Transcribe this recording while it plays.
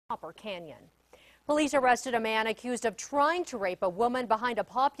Copper Canyon. Police arrested a man accused of trying to rape a woman behind a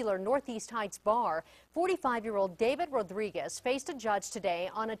popular Northeast Heights bar. 45-year-old David Rodriguez faced a judge today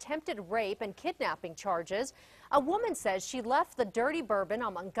on attempted rape and kidnapping charges. A woman says she left the Dirty Bourbon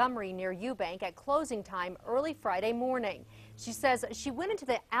on Montgomery near Eubank at closing time early Friday morning. She says she went into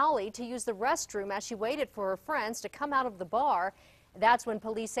the alley to use the restroom as she waited for her friends to come out of the bar. That's when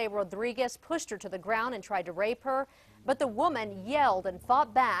police say Rodriguez pushed her to the ground and tried to rape her. But the woman yelled and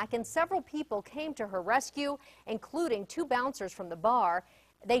fought back, and several people came to her rescue, including 2 bouncers from the bar.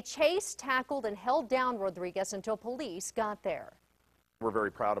 They chased, tackled, and held down Rodriguez until police got there. We're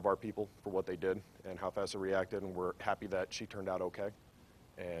very proud of our people for what they did and how fast they reacted, and we're happy that she turned out okay.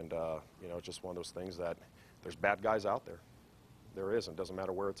 And, you know, it's just one of those things that there's bad guys out there. There is, and it doesn't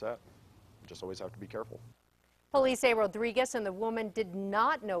matter where it's at. You just always have to be careful. Police say Rodriguez and the woman did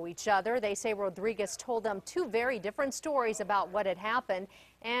not know each other. They say Rodriguez told them 2 very different stories about what had happened,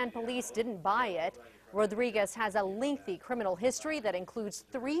 and police didn't buy it. Rodriguez has a lengthy criminal history that includes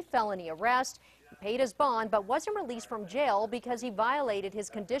 3 felony arrests. He paid his bond but wasn't released from jail because he violated his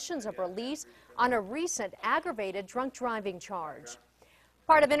conditions of release on a recent aggravated drunk driving charge.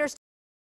 Part of Interstate